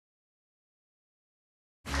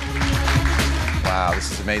Wow,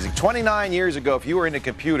 this is amazing. 29 years ago, if you were into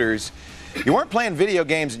computers, you weren't playing video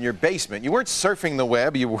games in your basement. You weren't surfing the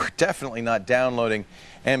web. You were definitely not downloading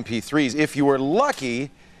MP3s. If you were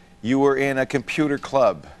lucky, you were in a computer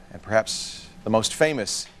club. And perhaps the most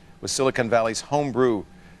famous was Silicon Valley's Homebrew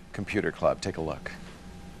Computer Club. Take a look.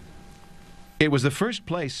 It was the first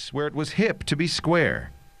place where it was hip to be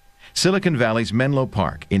square. Silicon Valley's Menlo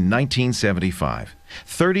Park in 1975.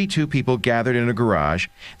 32 people gathered in a garage.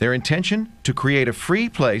 Their intention? To create a free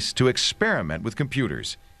place to experiment with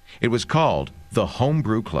computers. It was called the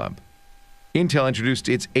Homebrew Club. Intel introduced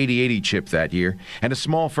its 8080 chip that year, and a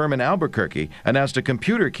small firm in Albuquerque announced a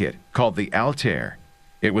computer kit called the Altair.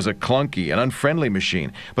 It was a clunky and unfriendly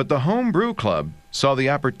machine, but the Homebrew Club saw the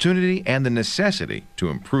opportunity and the necessity to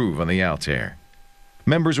improve on the Altair.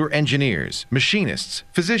 Members were engineers, machinists,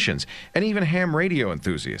 physicians, and even ham radio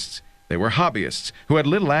enthusiasts. They were hobbyists who had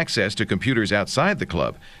little access to computers outside the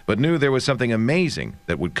club, but knew there was something amazing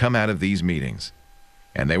that would come out of these meetings.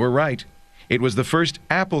 And they were right. It was the first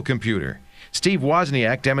Apple computer. Steve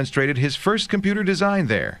Wozniak demonstrated his first computer design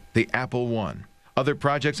there, the Apple I. Other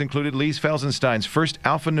projects included Lee Felsenstein's first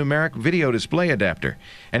alphanumeric video display adapter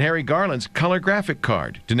and Harry Garland's color graphic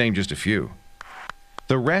card, to name just a few.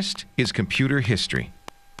 The rest is computer history.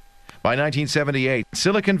 By 1978,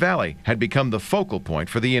 Silicon Valley had become the focal point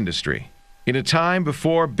for the industry. In a time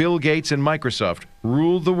before Bill Gates and Microsoft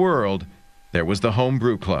ruled the world, there was the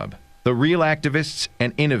Homebrew Club, the real activists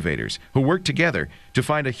and innovators who worked together to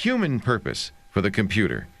find a human purpose for the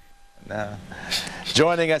computer.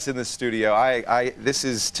 Joining us in the studio,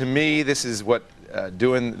 to me, this is what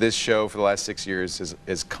doing this show for the last 6 years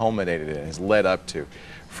has culminated in, has led up to.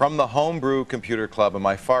 From the Homebrew Computer Club, on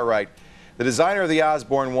my far right, the designer of the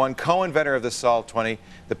Osborne 1, co-inventor of the Sol 20,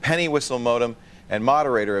 the penny whistle modem, and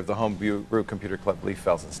moderator of the Homebrew Computer Club, Lee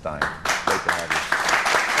Felsenstein. Great to have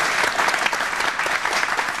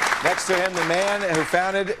you. Next to him, the man who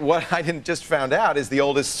founded what I just found out is the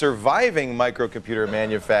oldest surviving microcomputer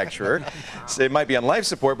manufacturer. So it might be on life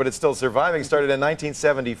support, but it's still surviving. Started in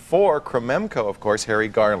 1974. Krememco, of course, Harry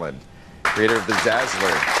Garland, creator of the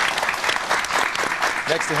Dazzler.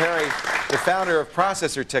 Next to Harry, the founder of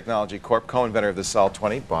Processor Technology Corp., co-inventor of the Sol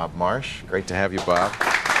 20, Bob Marsh. Great to have you, Bob.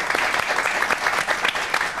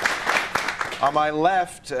 On my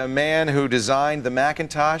left, a man who designed the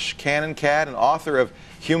Macintosh, Canon CAD, and author of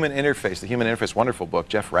Human Interface, the Human Interface, wonderful book,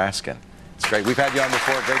 Jeff Raskin. It's great. We've had you on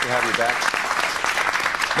before. Great to have you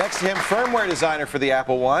back. Next to him, firmware designer for the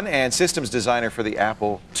Apple I and systems designer for the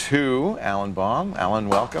Apple II, Alan Baum. Alan,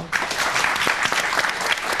 welcome.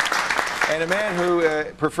 And a man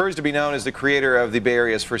who prefers to be known as the creator of the Bay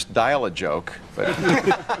Area's first dial-a-joke,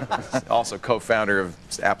 but also co-founder of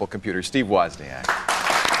Apple Computers, Steve Wozniak.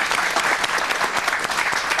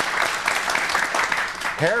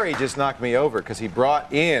 Harry just knocked me over because he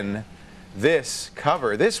brought in this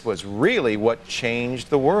cover. This was really what changed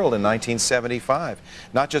the world in 1975.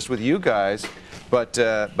 Not just with you guys, but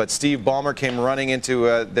Steve Ballmer came running into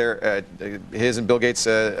his and Bill Gates'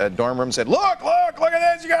 dorm room and said, look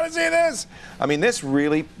at this, you got to see this. I mean, this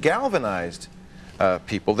really galvanized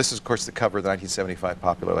people. This is, of course, the cover of the 1975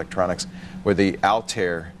 Popular Electronics, where the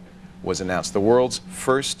Altair was announced, the world's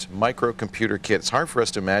first microcomputer kit. It's hard for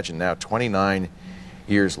us to imagine now, 29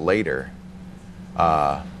 years later,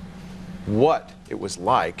 what it was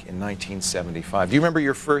like in 1975. Do you remember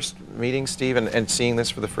your first meeting, Steve, and seeing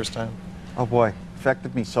this for the first time? Oh boy, it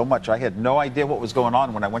affected me so much. I had no idea what was going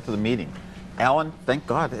on when I went to the meeting. Alan, thank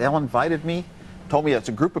God, Alan invited me, told me it's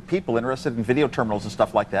a group of people interested in video terminals and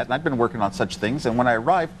stuff like that, and I've been working on such things, and when I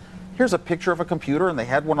arrived, here's a picture of a computer, and they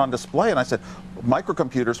had one on display, and I said,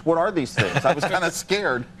 microcomputers, what are these things? I was kind of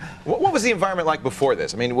scared. What was the environment like before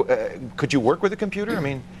this? I mean, could you work with a computer? I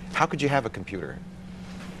mean, how could you have a computer?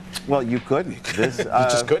 Well, you couldn't. You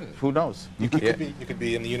just couldn't. Who knows? You could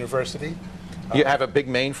be in the university. You have a big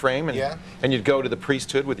mainframe, and you'd go to the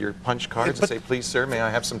priesthood with your punch cards and say, please, sir, may I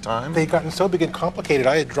have some time? They'd gotten so big and complicated.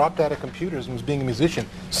 I had dropped out of computers and was being a musician.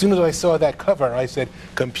 As soon as I saw that cover, I said,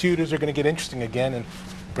 computers are going to get interesting again, and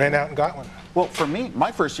ran out and got one. Well, for me,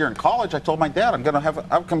 my first year in college, I told my dad, I'm going to have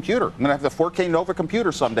a computer. I'm going to have the 4K Nova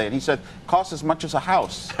computer someday. And he said, costs as much as a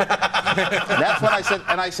house. That's when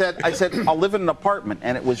I said, I'll live in an apartment.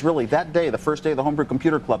 And it was really that day, the first day of the Homebrew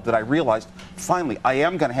Computer Club, that I realized, finally, I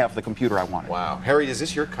am going to have the computer I wanted. Wow. Harry, is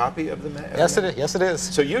this your copy of the Yes, it is. Yes, it is.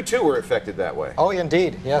 So you, too, were affected that way? Oh,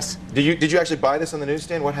 indeed, yes. Did you actually buy this on the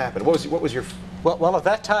newsstand? What happened? What was your... Well, at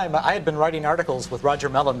that time, I had been writing articles with Roger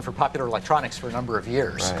Mellon for Popular Electronics for a number of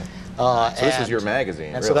years. Right. So this was your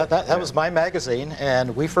magazine, and really. So that was my magazine,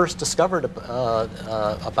 and we first discovered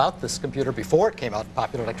about this computer before it came out in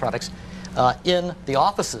Popular Electronics in the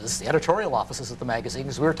offices, the editorial offices of the magazine,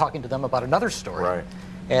 because we were talking to them about another story. Right.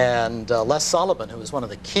 And Les Sullivan, who was one of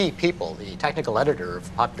the key people, the technical editor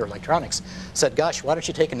of Popular Electronics, said, gosh, why don't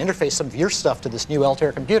you take and interface some of your stuff to this new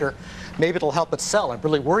Altair computer? Maybe it'll help it sell. I'm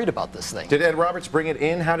really worried about this thing. Did Ed Roberts bring it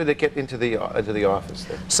in? How did it get into the office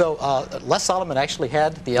there? So Les Sullivan actually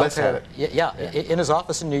had the Altair in his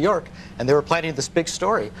office in New York, and they were planning this big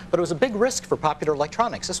story. But it was a big risk for Popular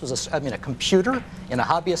Electronics. This was, a computer in a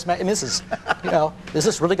hobbyist magazine. This is, is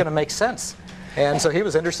this really going to make sense? And so he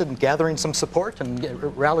was interested in gathering some support and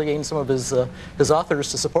rallying some of his authors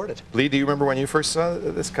to support it. Lee, do you remember when you first saw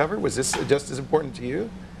this cover? Was this just as important to you?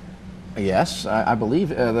 Yes, I believe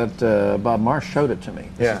that Bob Marsh showed it to me.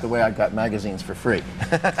 This is the way I got magazines for free.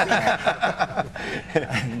 But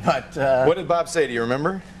what did Bob say? Do you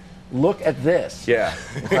remember? Look at this. Yeah.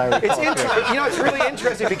 It's really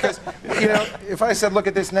interesting because, if I said look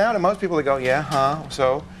at this now, to most people they go, yeah, huh,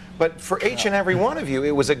 so. But for each and every one of you,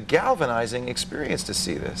 it was a galvanizing experience to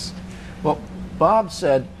see this. Well, Bob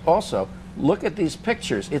said also, look at these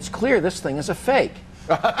pictures. It's clear this thing is a fake.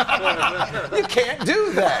 You can't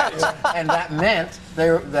do that. And that meant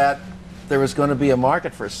that there was going to be a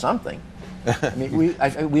market for something. I mean,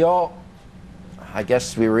 we all, I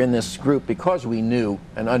guess we were in this group because we knew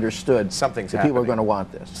and understood something's that people were going to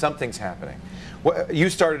want this. Something's happening. Well, you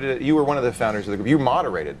started it, you were one of the founders of the group. You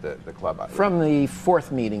moderated the club. From the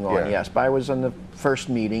fourth meeting on, yes. But I was on the first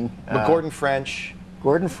meeting. But Gordon French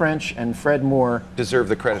and Fred Moore deserve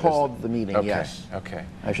the credit. Called the meeting, okay. Yes. Okay.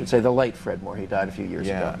 I should say the late Fred Moore. He died a few years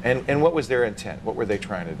ago. And what was their intent? What were they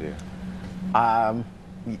trying to do?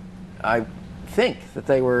 I think that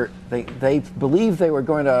they believed they were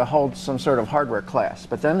going to hold some sort of hardware class,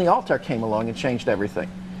 but then the Altair came along and changed everything.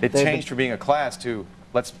 It changed from being a class to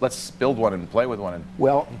let's build one and play with one.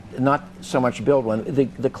 Well, not so much build one.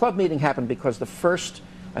 The club meeting happened because the first,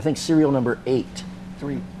 I think, serial number 8.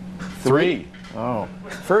 Three. Oh,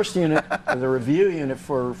 first unit, the review unit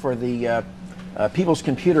for the People's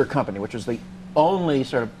Computer Company, which was the only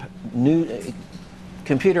sort of new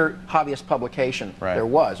computer hobbyist publication there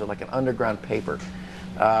was, or like an underground paper.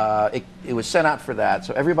 It was sent out for that,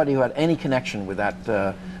 so everybody who had any connection with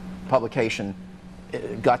that publication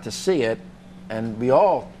got to see it, and we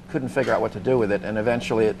all couldn't figure out what to do with it, and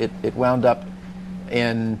eventually it wound up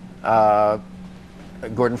in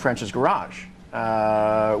Gordon French's garage.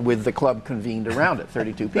 With the club convened around it,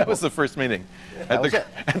 32 people. That was the first meeting at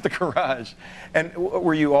the garage. And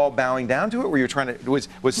were you all bowing down to it? Were you trying to? Was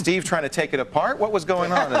Steve trying to take it apart? What was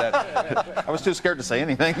going on in that? I was too scared to say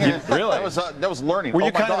anything. Really? That was learning. Were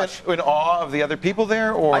you kind of in awe of the other people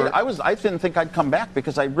there, or? I didn't think I'd come back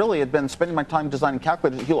because I really had been spending my time designing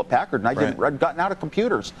calculators at Hewlett Packard, and I'd gotten out of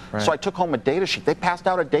computers. So I took home a data sheet. They passed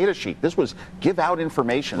out a data sheet. This was give out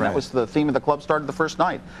information. That was the theme of the club. Started the first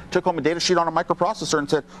night. Took home a data sheet on a microprocessor and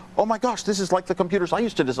said, oh my gosh, this is like the computers I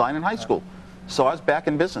used to design in high school. So I was back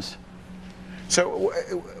in business. So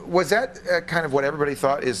was that kind of what everybody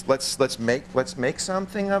thought is let's make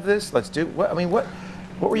something of this? Let's do what? I mean, what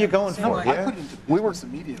were you going for? I put it into business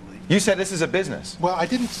immediately. You said this is a business. Well, I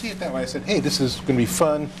didn't see it that way. I said, hey, this is going to be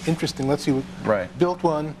fun, interesting. Let's see what. Built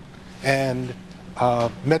one, and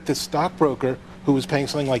met this stockbroker who was paying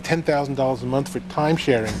something like $10,000 a month for time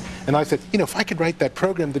sharing. And I said, if I could write that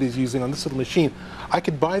program that he's using on this little machine, I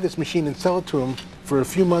could buy this machine and sell it to him for a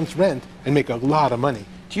few months' rent and make a lot of money.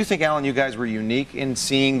 Do you think, Alan, you guys were unique in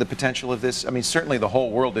seeing the potential of this? I mean, certainly the whole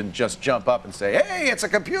world didn't just jump up and say, hey, it's a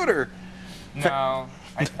computer. No,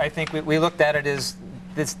 I think we looked at it as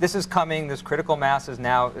this is coming, this critical mass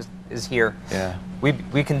is here. Yeah.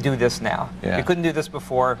 We can do this now. Yeah. We couldn't do this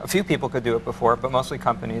before. A few people could do it before, but mostly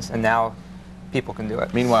companies, and now people can do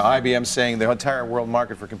it. Meanwhile, IBM's saying the entire world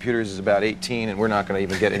market for computers is about 18, and we're not going to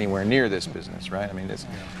even get anywhere near this business, right? I mean,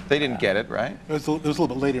 they didn't get it, right? It was a little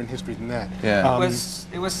bit later in history than that. Yeah. That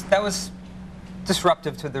was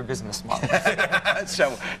disruptive to their business model.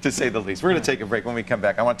 So, to say the least. We're going to take a break. When we come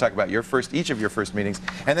back, I want to talk about each of your first meetings,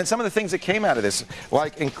 and then some of the things that came out of this,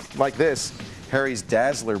 like this, Harry's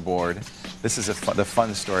Dazzler board. This is the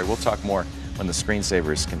fun story. We'll talk more when the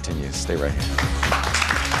Screensavers continues. Stay right here.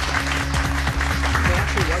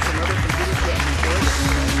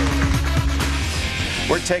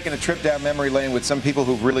 We're taking a trip down memory lane with some people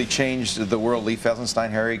who've really changed the world. Lee Felsenstein,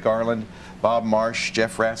 Harry Garland, Bob Marsh,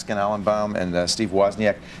 Jeff Raskin, Alan Baum, and Steve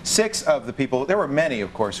Wozniak. 6 of the people, there were many,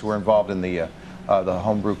 of course, who were involved in the the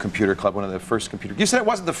Homebrew Computer Club, one of the first computer. You said it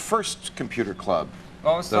wasn't the first computer club.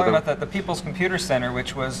 Well, I was talking about the People's Computer Center,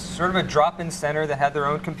 which was sort of a drop-in center that had their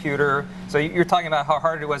own computer. So you're talking about how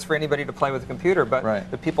hard it was for anybody to play with a computer, but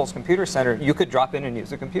the People's Computer Center, you could drop in and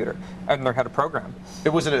use a computer and learn how to program.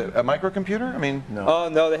 Was it a microcomputer? I mean, no. Oh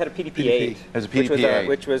no, they had a PDP-8. As a PDP-8,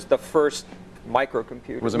 which was the first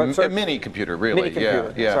microcomputer. It was a mini computer, really. Mini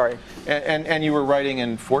computer. Yeah. Sorry. And you were writing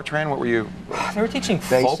in Fortran. What were you? They were teaching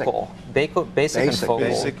Basic. Focal, Basic and Focal.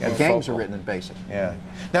 Basic and the games Focal. are written in Basic. Yeah.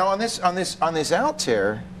 Now on this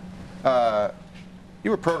Altair,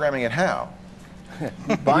 you were programming it how?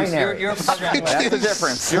 Binary. You're programming. That's the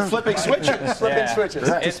difference. You're flipping switches. Flipping switches.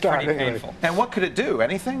 It's pretty painful. And what could it do?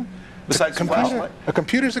 Anything? Besides flashlight? A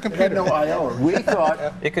computer's a computer. No I/O. We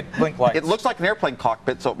thought It could blink lights. It looks like an airplane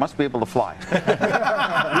cockpit, so it must be able to fly. we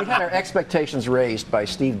had our expectations raised by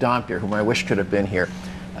Steve Dompier, whom I wish could have been here.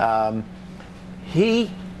 That's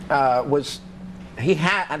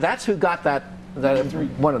who got that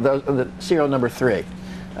one of those, the serial number 3.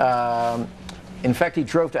 In fact, he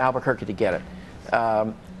drove to Albuquerque to get it.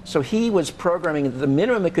 So he was programming the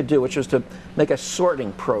minimum it could do, which was to make a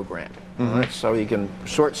sorting program. Right? So you can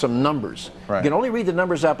sort some numbers. Right. You can only read the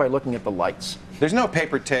numbers out by looking at the lights. There's no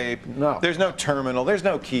paper tape. No. There's no terminal. There's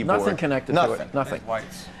no keyboard. Nothing connected to it. Nothing.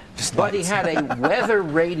 Lights. But he had a weather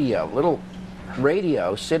radio, little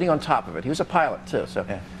radio sitting on top of it. He was a pilot too, so,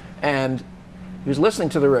 and he was listening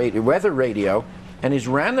to the weather radio, and he's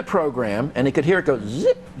ran the program, and he could hear it go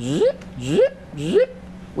zip, zip, zip, zip,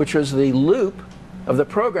 which was the loop of the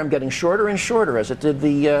program getting shorter and shorter as it did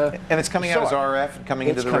the. And it's coming out as RF, coming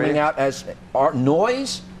into the radio. It's coming out as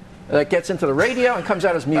noise that gets into the radio and comes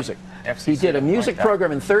out as music. He did a music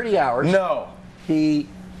program in 30 hours. No. He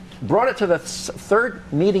brought it to the third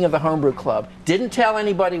meeting of the Homebrew Club, didn't tell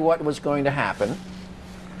anybody what was going to happen,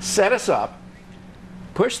 set us up,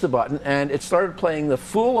 pushed the button, and it started playing The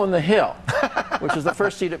Fool on the Hill, which was the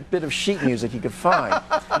first bit of sheet music you could find.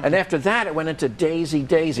 And after that, it went into Daisy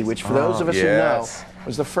Daisy, which for those of us who know,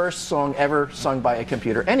 was the first song ever sung by a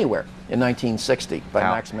computer anywhere in 1960 by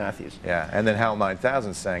Max Matthews. Yeah, and then HAL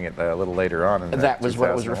 9000 sang it a little later on. That was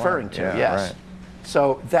what I was referring to, yes. Right.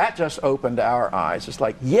 So that just opened our eyes. It's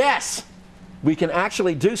like, yes, we can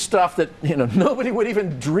actually do stuff that nobody would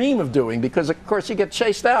even dream of doing, because of course you get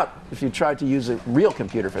chased out if you tried to use a real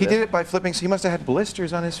computer for this. He did it by flipping, so he must have had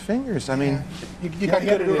blisters on his fingers. I mean, He had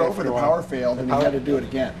to do it over. The power failed, and he had to do it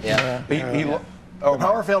again. The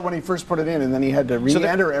power failed when he first put it in, and then he had to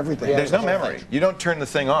re-enter everything. There's no memory. You don't turn the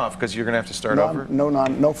thing off because you're going to have to start over?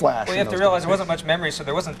 No flash. Well, you have to realize there wasn't much memory, so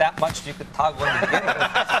there wasn't that much you could toggle in the beginning.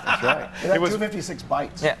 That's right. It was 256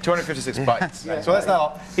 bytes. Yeah. 256 bytes. So that's not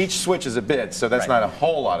all. Each switch is a bit, so that's not a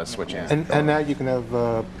whole lot of switching. And now you can have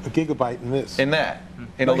a gigabyte in this. In that.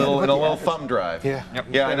 In a little thumb drive. Yeah.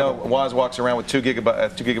 Yeah, I know. Woz walks around with 2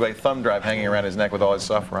 gigabyte thumb drive hanging around his neck with all his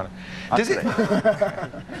software on it. Does it?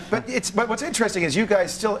 But what's interesting is you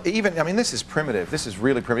guys still this is primitive. This is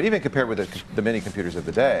really primitive, even compared with the mini computers of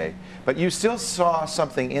the day. But you still saw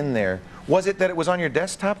something in there. Was it that it was on your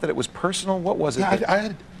desktop? That it was personal? What was it?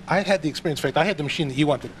 Yeah, I had the experience. In fact, I had the machine that you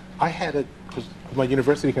wanted. I had it because of my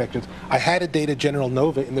university connections. I had a Data General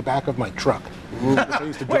Nova in the back of my truck. I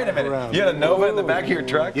used to Wait a drive minute. around. You had a Nova in the back of your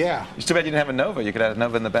truck? Yeah. It's too bad you didn't have a Nova. You could have a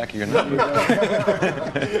Nova in the back of your Nova.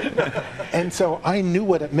 And so I knew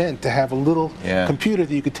what it meant to have a little computer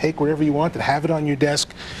that you could take wherever you wanted, have it on your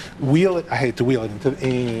desk, wheel it. I hate to wheel it into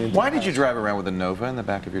the. Why did you drive around with a Nova in the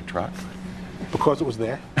back of your truck? Because it was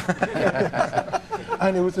there.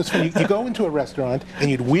 And it was this funny. You go into a restaurant and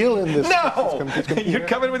you'd wheel in this. No! This computer. You'd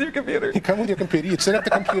come in with your computer. You come with your computer. You'd set up the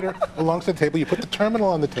computer alongside the table. You put the terminal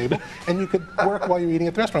on the table, and you could work while you're eating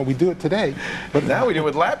at the restaurant. We do it today, but now we do it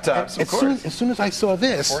with laptops. Of course. As soon as I saw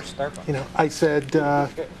this, I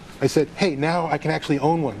said, hey, now I can actually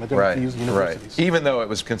own one. I don't have to use universities. Right. Even though it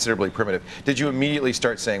was considerably primitive. Did you immediately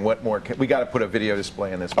start saying, what more? We got to put a video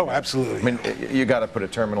display in this. Oh, absolutely. I mean, you got to put a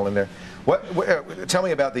terminal in there. Tell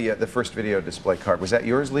me about the first video display card. Was that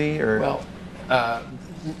yours, Lee? Or? Well,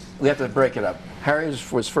 we have to break it up.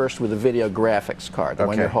 Harry's was first with the video graphics card, the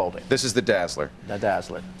one you're holding. This is the Dazzler. The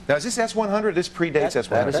Dazzler. Now, is this S100? This predates S100?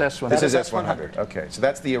 That is S100. This is S100. Okay, so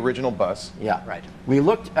that's the original bus. Yeah, right. We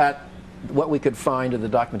looked at what we could find in the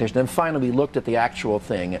documentation. Then finally we looked at the actual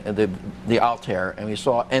thing, the Altair, and we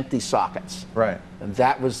saw empty sockets. Right. And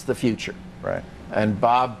that was the future. Right. And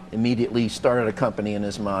Bob immediately started a company in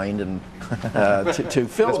his mind and to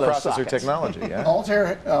fill those processor sockets. technology, yeah.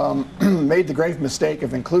 Altair made the grave mistake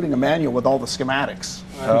of including a manual with all the schematics.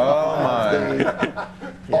 Oh my!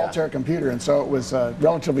 Altair computer, and so it was a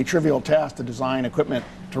relatively trivial task to design equipment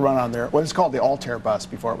to run on there. Well, it's called the Altair bus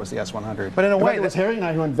before it was the S100. But in a way, it was Harry and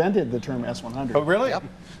I who invented the term S100. Oh, really? Yep.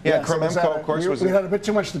 Yeah, so Kromemko, of course, we had a bit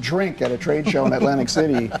too much to drink at a trade show in Atlantic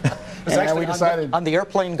City, and we decided on the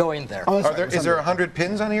airplane going there. Oh, is there 100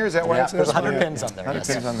 pins on here? Is that why it's there's 100 pins on there. 100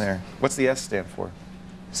 pins on there. What's the S stand for?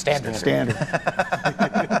 Standard. Standard.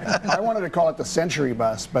 I wanted to call it the Century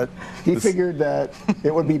Bus, but he figured that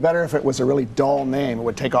it would be better if it was a really dull name. It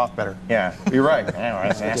would take off better. Yeah, you're right. Yeah,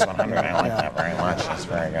 it's S100. I like that very much. That's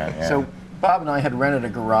very good. Yeah. So Bob and I had rented a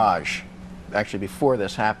garage, actually before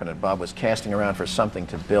this happened, and Bob was casting around for something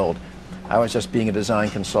to build. I was just being a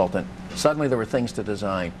design consultant. Suddenly there were things to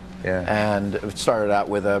design. Yeah. And it started out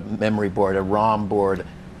with a memory board, a ROM board,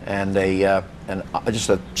 and just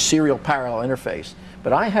a serial parallel interface.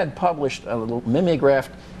 But I had published a little mimeographed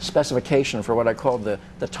specification for what I called the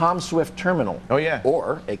Tom Swift terminal. Oh, yeah.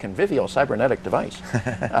 Or a convivial cybernetic device,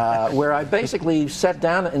 where I basically set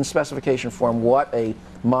down in specification form what a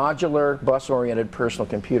modular, bus-oriented personal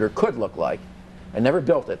computer could look like. I never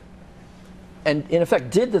built it. And in effect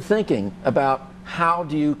did the thinking about how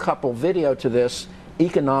do you couple video to this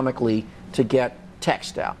economically to get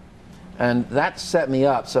text out. And that set me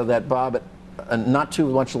up so that Bob, not too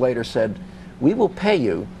much later, said, we will pay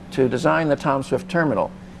you to design the Tom Swift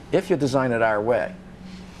terminal if you design it our way.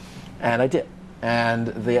 And I did. And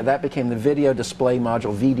that became the Video Display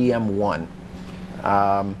Module VDM1.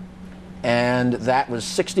 And that was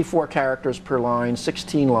 64 characters per line,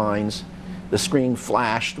 16 lines. The screen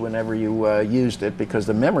flashed whenever you used it because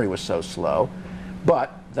the memory was so slow.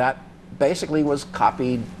 But that basically was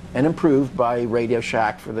copied and improved by Radio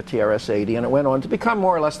Shack for the TRS-80, and it went on to become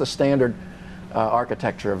more or less the standard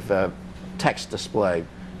architecture of text display.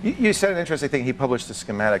 You said an interesting thing. He published the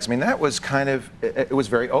schematics. I mean, that was kind of, it was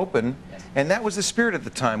very open, and that was the spirit at the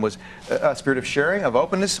time, was a spirit of sharing, of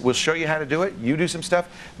openness. We'll show you how to do it. You do some stuff.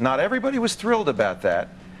 Not everybody was thrilled about that.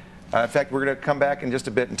 In fact, we're going to come back in just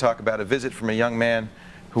a bit and talk about a visit from a young man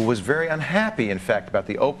who was very unhappy, in fact, about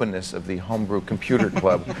the openness of the Homebrew Computer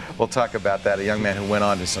Club. We'll talk about that, a young man who went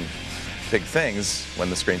on to some big things when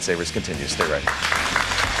the Screensavers continue. Stay right here.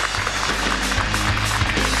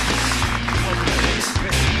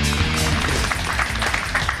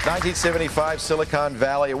 1975, Silicon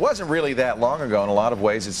Valley. It wasn't really that long ago in a lot of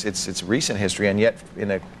ways. It's recent history, and yet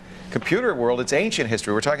in a computer world, it's ancient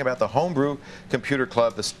history. We're talking about the Homebrew Computer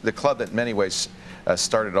Club, the club that in many ways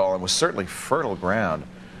started it all and was certainly fertile ground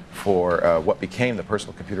for what became the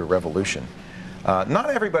personal computer revolution. Not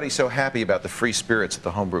everybody's so happy about the free spirits at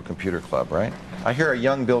the Homebrew Computer Club, right? I hear a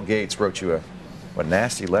young Bill Gates wrote you a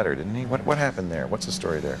nasty letter, didn't he? What happened there? What's the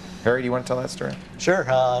story there? Harry, do you want to tell that story? Sure.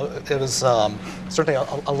 It was certainly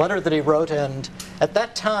a letter that he wrote, and at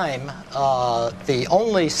that time, the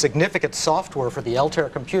only significant software for the Altair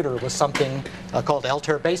computer was something called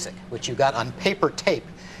Altair Basic, which you got on paper tape.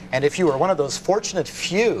 And if you were one of those fortunate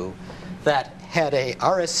few that had a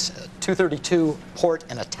RS-232 port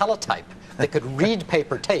and a teletype that could read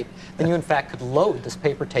paper tape, then you in fact could load this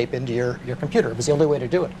paper tape into your computer. It was the only way to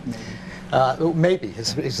do it. Maybe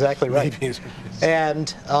is exactly right. Maybe. And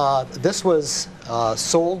this was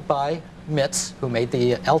sold by MITS, who made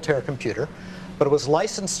the Altair computer, but it was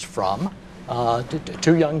licensed from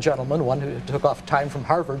two young gentlemen, one who took off time from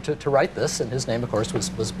Harvard to write this, and his name, of course,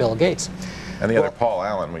 was Bill Gates. And the other, Paul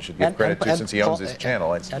Allen, we should give credit to since he owns his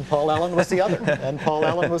channel. And Paul Allen was the other. And Paul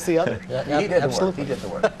Allen was the other. Yeah, he did absolutely. The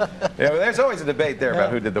work. He did the work. Yeah, well, there's always a debate there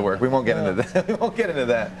about who did the work. We won't get into that. We won't get into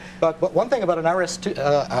that. But one thing about an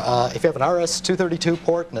RS-2, if you have an RS-232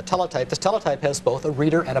 port and a teletype, this teletype has both a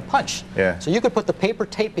reader and a punch. Yeah. So you could put the paper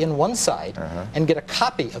tape in one side and get a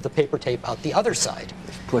copy of the paper tape out the other side.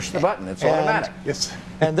 Push the button. It's automatic. Yes.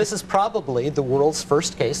 And this is probably the world's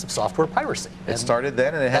first case of software piracy. It started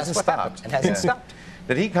then, and it hasn't stopped. It hasn't stopped.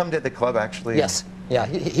 Did he come to the club, actually? Yes. Yeah,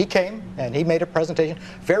 he came, and he made a presentation,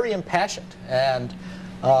 very impassioned, and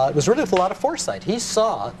it was really with a lot of foresight. He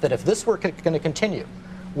saw that if this were going to continue,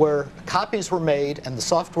 where copies were made and the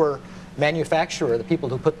software manufacturer, the people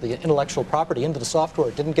who put the intellectual property into the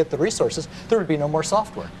software, didn't get the resources, there would be no more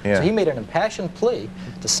software. Yeah. So he made an impassioned plea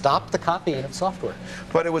to stop the copying of software.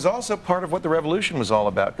 But it was also part of what the revolution was all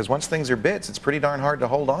about, because once things are bits, it's pretty darn hard to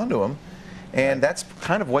hold on to them. And that's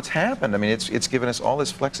kind of what's happened. I mean, it's given us all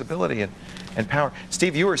this flexibility and power.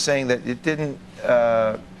 Steve, you were saying that it didn't,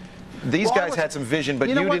 these guys had some vision, but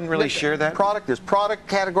you didn't really share that? There's product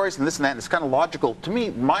categories and this and that, and it's kind of logical. To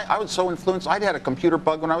me, I was so influenced. I'd had a computer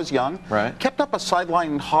bug when I was young. Right. Kept up a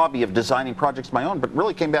sideline hobby of designing projects of my own, but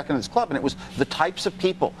really came back into this club, and it was the types of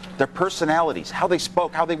people, their personalities, how they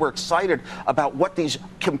spoke, how they were excited about what these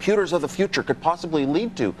computers of the future could possibly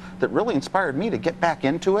lead to, that really inspired me to get back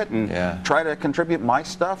into it and try to contribute my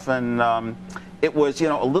stuff. And it was,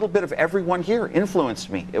 a little bit of everyone here influenced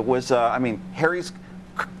me. It was, I mean, Harry's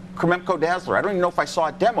Krememco Dazzler. I don't even know if I saw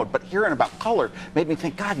it demoed, but hearing about color made me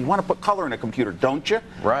think, God, you want to put color in a computer, don't you?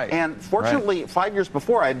 Right. And fortunately, 5 years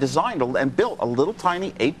before, I had designed and built a little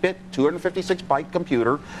tiny 8-bit, 256-byte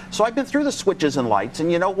computer. So I've been through the switches and lights,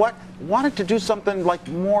 and you know what? Wanted to do something like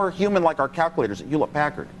more human, like our calculators at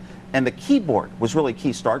Hewlett-Packard. And the keyboard was really a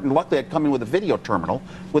key start, and luckily I'd come in with a video terminal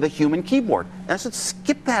with a human keyboard. And I said,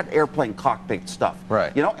 skip that airplane cockpit stuff.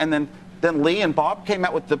 Right. And then Lee and Bob came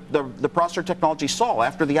out with the processor technology Sol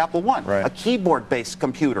after the Apple I, right. a keyboard-based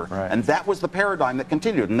computer. Right. And that was the paradigm that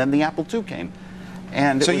continued. And then the Apple II came.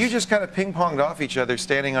 And so you just kind of ping-ponged off each other,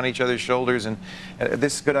 standing on each other's shoulders, and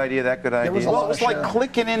this good idea, that good idea. It was like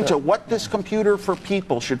clicking into what this computer for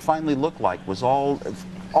people should finally look like was all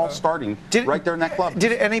starting right there in that club.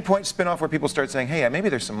 Did at any point spin off where people start saying, hey, maybe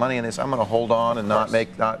there's some money in this, I'm going to hold on and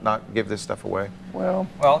not give this stuff away? Well,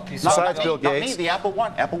 besides Bill Gates. Not me, the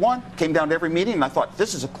Apple I came down to every meeting, and I thought,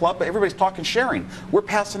 this is a club, everybody's talking sharing. We're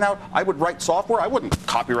passing out, I would write software, I wouldn't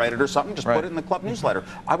copyright it or something, just put it in the club newsletter.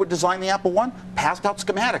 I would design the Apple I, passed out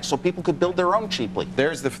schematics so people could build their own cheaply.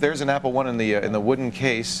 There's an Apple I in the wooden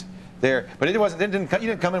case. There, but you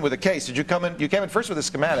didn't come in with a case. Did you come in? You came in first with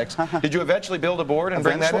the schematics. Did you eventually build a board and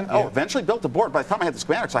bring that in? Oh, eventually built a board. By the time I had the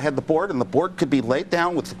schematics, I had the board, and the board could be laid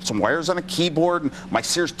down with some wires on a keyboard. And my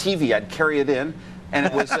Sears TV, I'd carry it in, and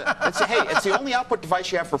it was it's the only output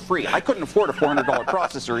device you have for free. I couldn't afford a $400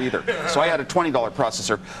 processor either, so I had a $20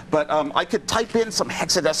 processor. But I could type in some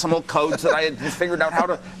hexadecimal codes that I had figured out how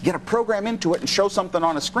to get a program into it and show something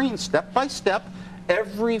on a screen step by step.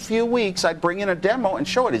 Every few weeks, I'd bring in a demo and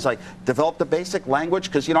show it. He's like, developed a basic language,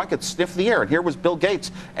 because, I could sniff the air. And here was Bill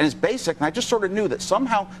Gates and his BASIC, and I just sort of knew that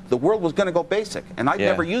somehow the world was going to go BASIC. And I'd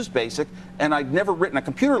never used BASIC, and I'd never written a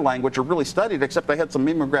computer language or really studied, except I had some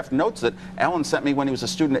mimeographed notes that Alan sent me when he was a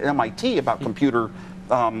student at MIT about computer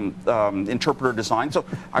interpreter design. So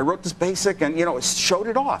I wrote this BASIC, and it showed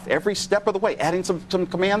it off every step of the way, adding some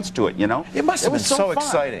commands to it. It must have been so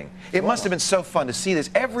exciting. It must have been so fun to see this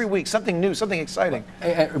every week, something new, something exciting.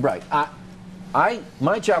 Right.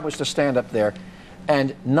 My job was to stand up there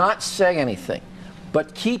and not say anything,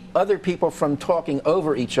 but keep other people from talking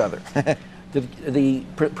over each other. The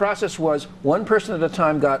process was one person at a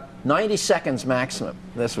time got 90 seconds maximum.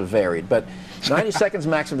 This was varied, but 90 seconds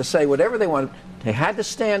maximum to say whatever they wanted. They had to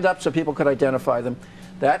stand up so people could identify them.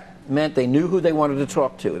 That meant they knew who they wanted to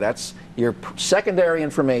talk to. That's your secondary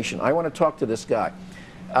information. I want to talk to this guy.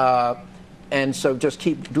 And so just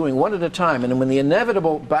keep doing one at a time. And then when the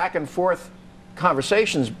inevitable back and forth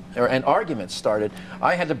conversations and arguments started,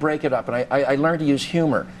 I had to break it up. And I learned to use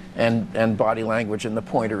humor and body language and the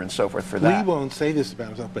pointer and so forth for that. Lee won't say this about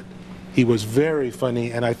himself, but he was very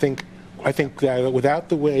funny, and I think that without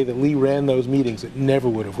the way that Lee ran those meetings, it never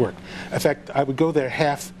would have worked. In fact, I would go there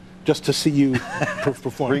half just to see you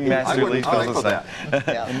perform. Ringmaster Lee Felsenstein.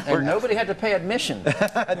 And nobody had to pay admission.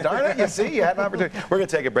 Darn it, you see, you had an opportunity. We're going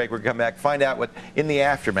to take a break. We're going to come back, find out what, in the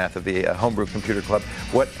aftermath of the Homebrew Computer Club,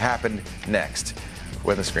 what happened next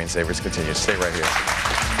when the Screensavers continues. Stay right here.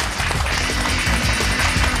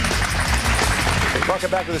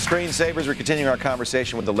 Welcome back to the Screensavers. We're continuing our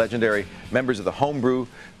conversation with the legendary members of the Homebrew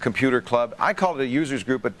Computer Club. I called it a users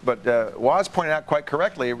group, but Woz pointed out quite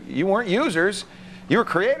correctly, you weren't users, you were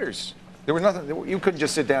creators. There was nothing, you couldn't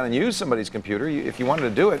just sit down and use somebody's computer. If you wanted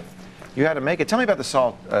to do it, you had to make it. Tell me about the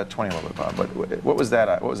Sol 20 a little bit, Bob. What was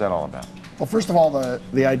that all about? Well, first of all,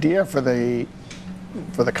 the idea for the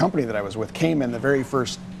company that I was with came in the very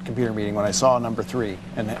first computer meeting when I saw number 3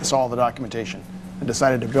 and saw the documentation and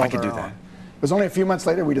decided to build our own. It was only a few months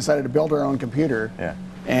later we decided to build our own computer. Yeah.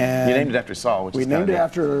 And you named it after Sol, which we is named it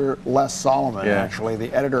after Les Solomon, Yeah. actually,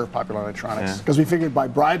 the editor of Popular Electronics, because we figured by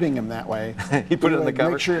bribing him that way, he put it on the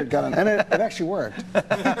cover. Make sure it got on, and it actually worked.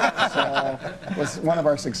 So it was one of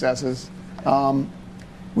our successes.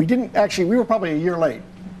 We were probably a year late.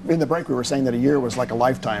 In the break, we were saying that a year was like a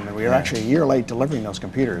lifetime, and we were actually a year late delivering those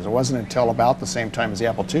computers. It wasn't until about the same time as the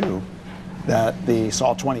Apple II that the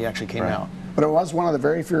Sol 20 actually came out. But it was one of the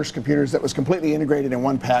very first computers that was completely integrated in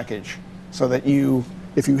one package, so that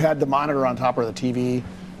if you had the monitor on top of the TV,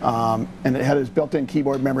 and it had its built-in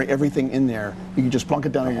keyboard memory, everything in there, you could just plunk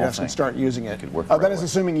it down on your desk and start using it. Could work that is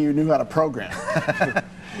assuming you knew how to program.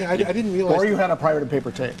 Yeah, I didn't realize. Or you had a pirate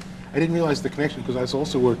paper tape. I didn't realize the connection because I was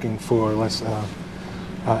also working for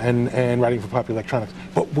and writing for Popular Electronics.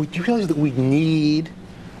 But would you realize that we need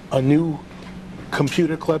a new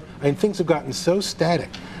computer club? I mean, things have gotten so static.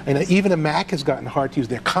 And even a Mac has gotten hard to use.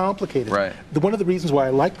 They're complicated. Right. One of the reasons why I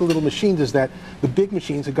like the little machines is that the big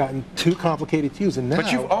machines have gotten too complicated to use. And now,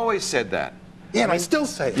 But you've always said that. Yeah, and I still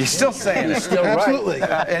say it. You're still saying it. Still right. Absolutely.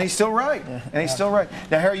 And he's still right. And he's still right.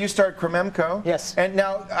 Now, Harry, you started Krememco. Yes. And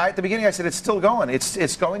now, at the beginning, I said it's still going.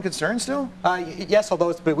 It's going concern still? Yes,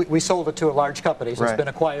 although we sold it to a large company, so Right. it's been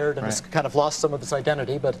acquired and it's kind of lost some of its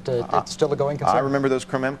identity, but it's still a going concern. I remember those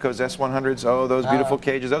Krememcos S100s. Oh, those beautiful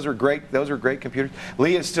cages. Those were great. Those were great computers.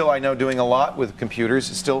 Lee is still, I know, doing a lot with computers.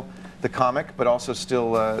 Still the comic, but also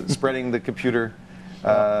still spreading the computer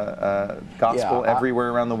gospel everywhere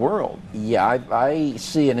around the world. Yeah, I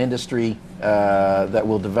see an industry that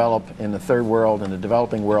will develop in the third world and the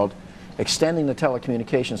developing world, extending the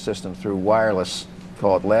telecommunication system through wireless,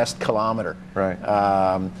 called last kilometer. Right.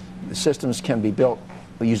 The systems can be built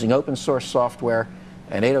using open source software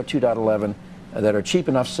and 802.11 that are cheap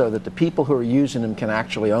enough so that the people who are using them can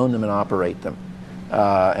actually own them and operate them.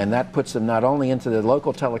 And that puts them not only into the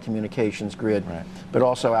local telecommunications grid, but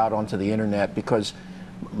also out onto the internet, because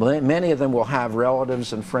many of them will have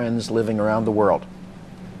relatives and friends living around the world.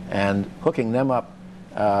 And hooking them up,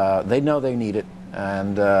 they know they need it,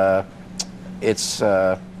 and it's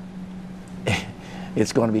going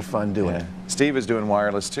to be fun doing it. Steve is doing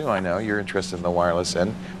wireless too, I know. You're interested in the wireless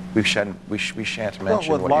end. We shan't mention Well,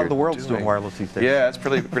 what a lot you're of the world's doing doing wireless these days. Yeah, it's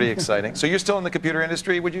pretty exciting. So you're still in the computer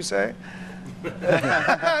industry, would you say?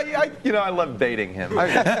 I love baiting him. I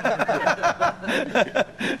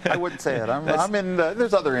wouldn't say it. I'm in.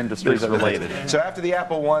 There's other industries related. So after the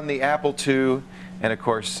Apple I, the Apple II, and of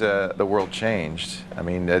course the world changed. I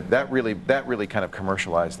mean, that really kind of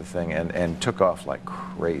commercialized the thing and took off like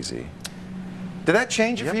crazy. Did that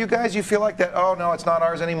change it for you guys? You feel like that? Oh no, it's not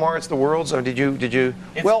ours anymore. It's the world's. Or did you?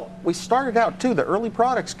 Well, we started out too. The early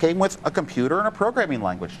products came with a computer and a programming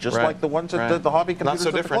language, just like the ones at the hobby computers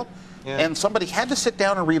Not so at the club. Yeah. And somebody had to sit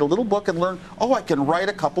down and read a little book and learn. Oh, I can write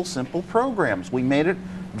a couple simple programs. We made it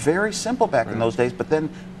very simple back in those days. But then,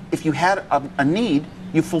 if you had a need,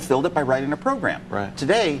 you fulfilled it by writing a program. Right.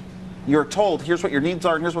 Today, you're told, here's what your needs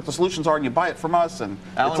are and here's what the solutions are, and you buy it from us. And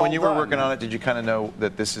Alan, it's all when you were done. working on it, did you kind of know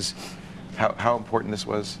that this is how important this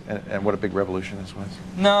was and what a big revolution this was?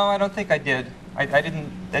 No, I don't think I did. I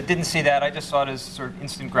didn't see that. I just saw it as sort of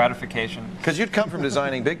instant gratification. Because you'd come from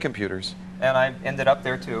designing big computers. And I ended up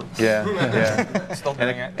there too. Yeah. Still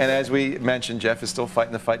doing it. And as we mentioned, Jeff is still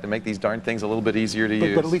fighting the fight to make these darn things a little bit easier to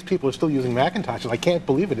use. But at least people are still using Macintoshes. I can't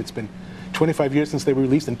believe it. It's been 25 years since they were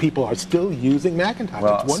released, and people are still using Macintosh.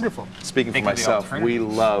 Well, it's wonderful. Speaking for myself, we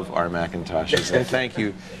love our Macintoshes. And thank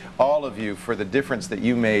you, all of you, for the difference that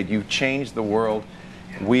you made. You changed the world.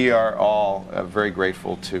 We are all very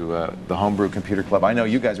grateful to the Homebrew Computer Club. I know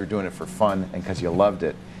you guys are doing it for fun and because you loved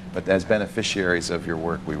it. But as beneficiaries of your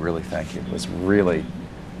work, we really thank you. It was really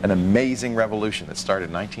an amazing revolution that started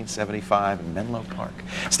in 1975 in Menlo Park.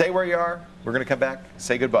 Stay where you are. We're going to come back,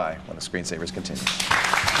 say goodbye when the Screensavers continue.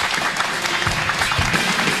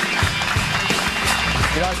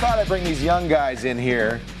 You know, I thought I'd bring these young guys in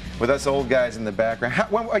here with us old guys in the background.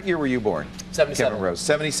 What year were you born? 77. Kevin Rose.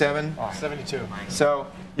 77? Oh, 72. So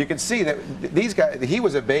you can see that these guys, he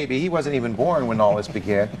was a baby. He wasn't even born when all this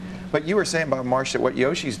began. But you were saying about Marsh that what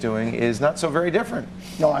Yoshi's doing is not so very different.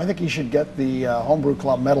 No, I think he should get the Homebrew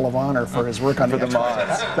Club Medal of Honor for his work on For the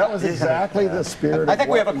mods. That was exactly the spirit I of think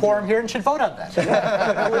we what have a quorum here and should vote on that.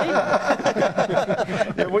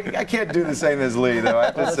 I can't do the same as Lee, though, I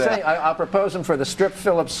have to say. I'll propose him for the Strip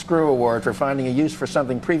Phillips Screw Award for finding a use for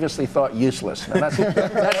something previously thought useless. Now, that's what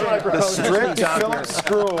I The propose. Strip Phillips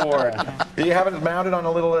Screw Award. Do you have it mounted on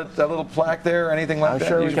a little plaque there or anything like I'm that?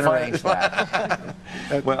 sure You we can find arrange it. that.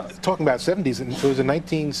 Well, Talking about 70s, and it was in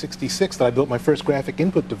 1966 that I built my first graphic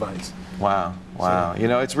input device. wow. You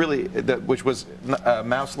know, it's really, which was a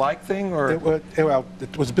mouse-like thing, or?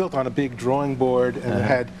 It was built on a big drawing board, and it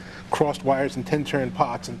had crossed wires and 10-turn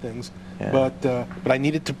pots and things. Yeah. But I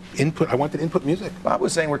needed to input. I wanted to input music. Bob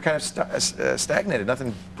was saying we're kind of stagnated.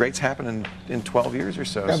 Nothing great's happened in 12 years or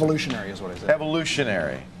so. evolutionary is what I said.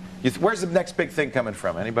 Evolutionary. Where's the next big thing coming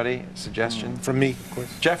from? Anybody? Suggestion? From me, of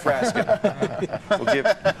course. Jeff Raskin.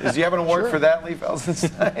 Does he have an award for that, Lee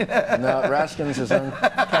Felsenstein? No, Raskin's his own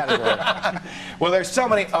category. Well, there's so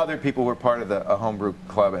many other people who are part of the Homebrew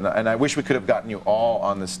Club, and I wish we could have gotten you all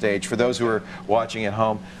on the stage. For those who are watching at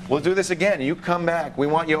home, we'll do this again. You come back. We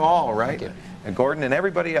want you all, right? And Gordon and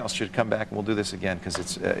everybody else should come back, and we'll do this again because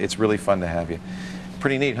it's really fun to have you.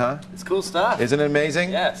 Pretty neat, huh? It's cool stuff. Isn't it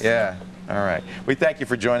amazing? Yes. Yeah. All right. We thank you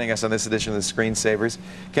for joining us on this edition of the Screensavers.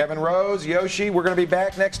 Kevin Rose, Yoshi, we're going to be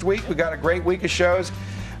back next week. We got a great week of shows,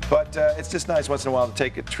 but it's just nice once in a while to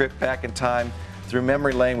take a trip back in time through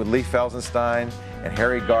memory lane with Lee Felsenstein and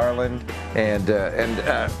Harry Garland, and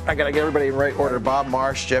I got to get everybody in right order: Bob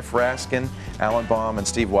Marsh, Jeff Raskin, Alan Baum, and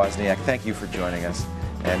Steve Wozniak. Thank you for joining us,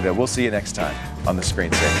 and we'll see you next time on the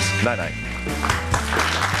Screensavers. Night-night.